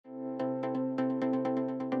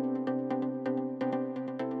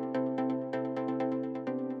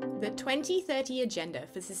The 2030 Agenda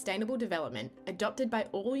for Sustainable Development, adopted by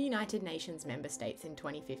all United Nations member states in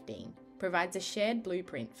 2015, provides a shared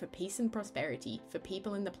blueprint for peace and prosperity for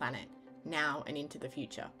people and the planet, now and into the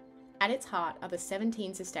future. At its heart are the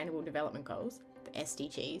 17 Sustainable Development Goals, the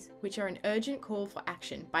SDGs, which are an urgent call for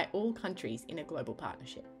action by all countries in a global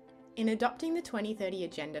partnership. In adopting the 2030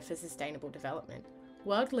 Agenda for Sustainable Development,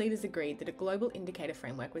 world leaders agreed that a global indicator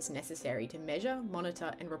framework was necessary to measure,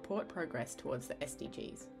 monitor, and report progress towards the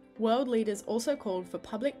SDGs. World leaders also called for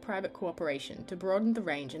public-private cooperation to broaden the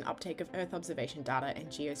range and uptake of Earth observation data and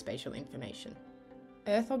geospatial information.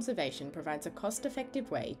 Earth observation provides a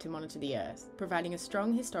cost-effective way to monitor the Earth, providing a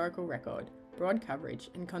strong historical record, broad coverage,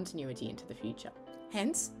 and continuity into the future.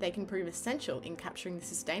 Hence, they can prove essential in capturing the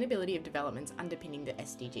sustainability of developments underpinning the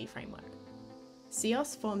SDG framework.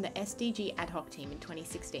 CEOS formed the SDG ad hoc team in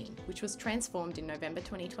 2016, which was transformed in November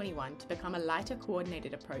 2021 to become a lighter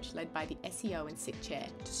coordinated approach led by the SEO and SIT chair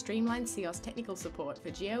to streamline CEOS technical support for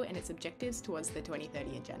GEO and its objectives towards the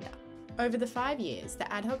 2030 Agenda. Over the 5 years,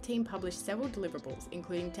 the ad hoc team published several deliverables,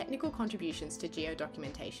 including technical contributions to GEO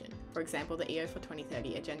documentation, for example the EO for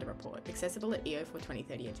 2030 Agenda report, accessible at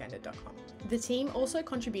eo42030agenda.com. The team also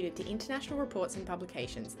contributed to international reports and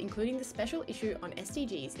publications, including the special issue on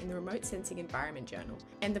SDGs in the Remote Sensing Environment Journal,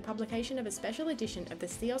 and the publication of a special edition of the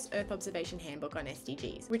CEOS Earth Observation Handbook on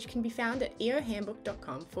SDGs, which can be found at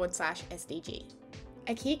eohandbook.com/SDG.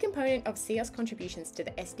 A key component of CEOS contributions to the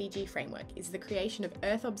SDG framework is the creation of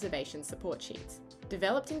Earth observation support sheets,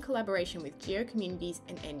 developed in collaboration with GEO communities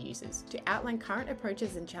and end users to outline current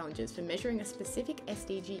approaches and challenges for measuring a specific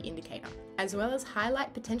SDG indicator, as well as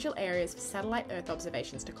highlight potential areas for satellite Earth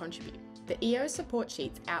observations to contribute. The EO support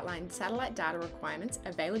sheets outline satellite data requirements,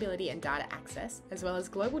 availability and data access, as well as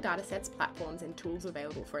global datasets, platforms and tools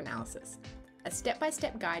available for analysis. A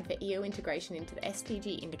step-by-step guide for EO integration into the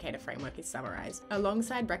SDG indicator framework is summarised,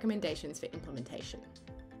 alongside recommendations for implementation.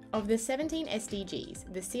 Of the 17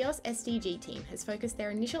 SDGs, the CEOS SDG team has focused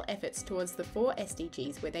their initial efforts towards the 4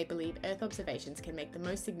 SDGs where they believe Earth observations can make the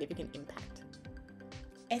most significant impact.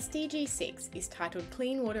 SDG 6 is titled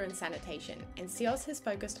Clean Water and Sanitation, and CEOS has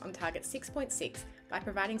focused on Target 6.6 by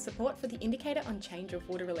providing support for the indicator on change of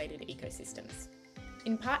water-related ecosystems.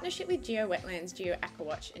 In partnership with Geo Wetlands, Geo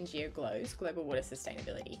Aquawatch and Geo Glow's Global Water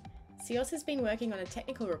Sustainability, CEOS has been working on a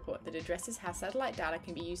technical report that addresses how satellite data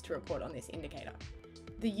can be used to report on this indicator.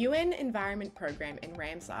 The UN Environment Programme and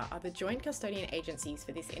Ramsar are the joint custodian agencies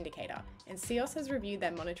for this indicator, and CEOS has reviewed their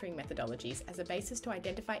monitoring methodologies as a basis to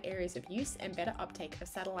identify areas of use and better uptake of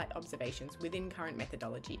satellite observations within current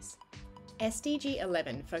methodologies. SDG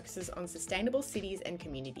 11 focuses on sustainable cities and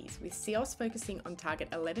communities, with CEOS focusing on Target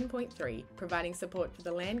 11.3, providing support for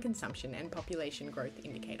the land consumption and population growth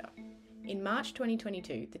indicator. In March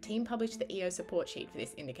 2022, the team published the EO support sheet for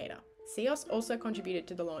this indicator. CEOS also contributed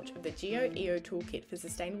to the launch of the Geo-EO Toolkit for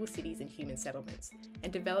Sustainable Cities and Human Settlements,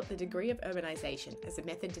 and developed the degree of urbanisation as a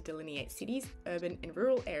method to delineate cities, urban and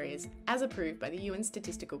rural areas, as approved by the UN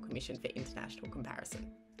Statistical Commission for International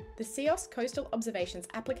Comparison. The CEOS Coastal Observations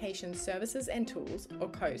Applications, Services and Tools, or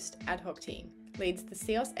COAST, ad hoc team leads the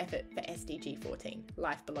CEOS effort for SDG 14,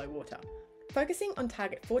 Life Below Water, focusing on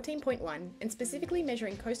Target 14.1 and specifically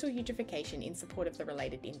measuring coastal eutrophication in support of the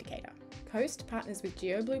related indicator. COAST partners with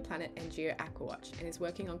GeoBlue Planet and Geo Aquawatch and is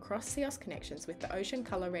working on cross-CEOS connections with the Ocean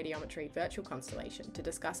Colour Radiometry Virtual Constellation to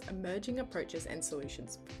discuss emerging approaches and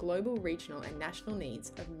solutions for global, regional and national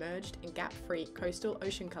needs of merged and gap-free coastal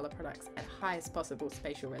ocean colour products at highest possible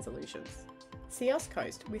spatial resolutions. CEOS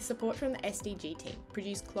Coast, with support from the SDG team,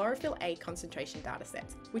 produced chlorophyll A concentration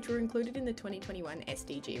datasets, which were included in the 2021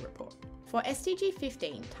 SDG report. For SDG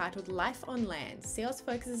 15, titled Life on Land, CEOS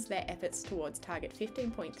focuses their efforts towards Target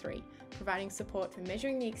 15.3, providing support for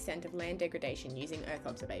measuring the extent of land degradation using Earth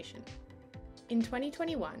observation. In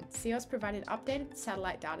 2021, CEOS provided updated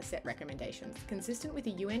satellite dataset recommendations consistent with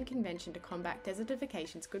the UN Convention to Combat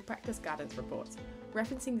Desertification's Good Practice Guidance reports,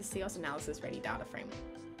 referencing the CEOS Analysis Ready Data Framework.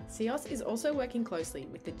 CEOS is also working closely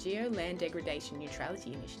with the Geo Land Degradation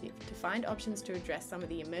Neutrality Initiative to find options to address some of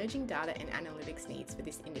the emerging data and analytics needs for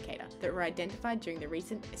this indicator that were identified during the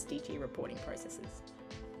recent SDG reporting processes.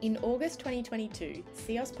 In August 2022,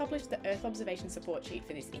 CEOS published the Earth Observation Support Sheet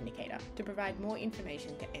for this indicator to provide more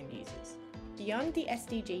information to end users. Beyond the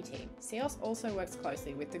SDG team, CEOS also works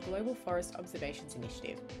closely with the Global Forest Observations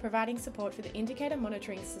Initiative, providing support for the indicator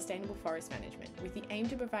monitoring sustainable forest management, with the aim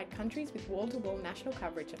to provide countries with wall-to-wall national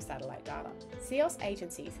coverage of satellite data. CEOS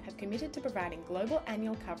agencies have committed to providing global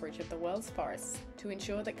annual coverage of the world's forests to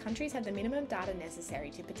ensure that countries have the minimum data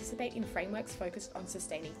necessary to participate in frameworks focused on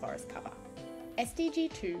sustaining forest cover.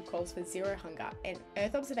 SDG 2 calls for zero hunger, and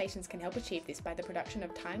Earth observations can help achieve this by the production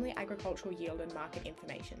of timely agricultural yield and market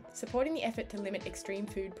information, supporting the effort to limit extreme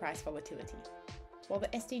food price volatility. While the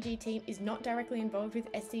SDG team is not directly involved with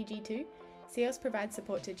SDG 2, CEOS provides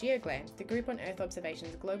support to GeoGLAM, the Group on Earth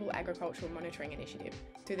Observation's Global Agricultural Monitoring Initiative,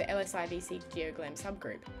 through the LSIVC GeoGLAM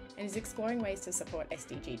subgroup, and is exploring ways to support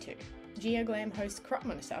SDG 2. GeoGLAM hosts Crop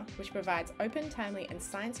Monitor, which provides open, timely and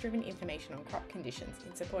science-driven information on crop conditions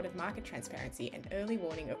in support of market transparency and early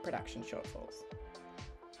warning of production shortfalls.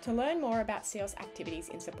 To learn more about CEOS activities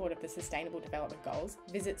in support of the Sustainable Development Goals,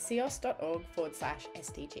 visit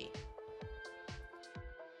ceos.org/SDG.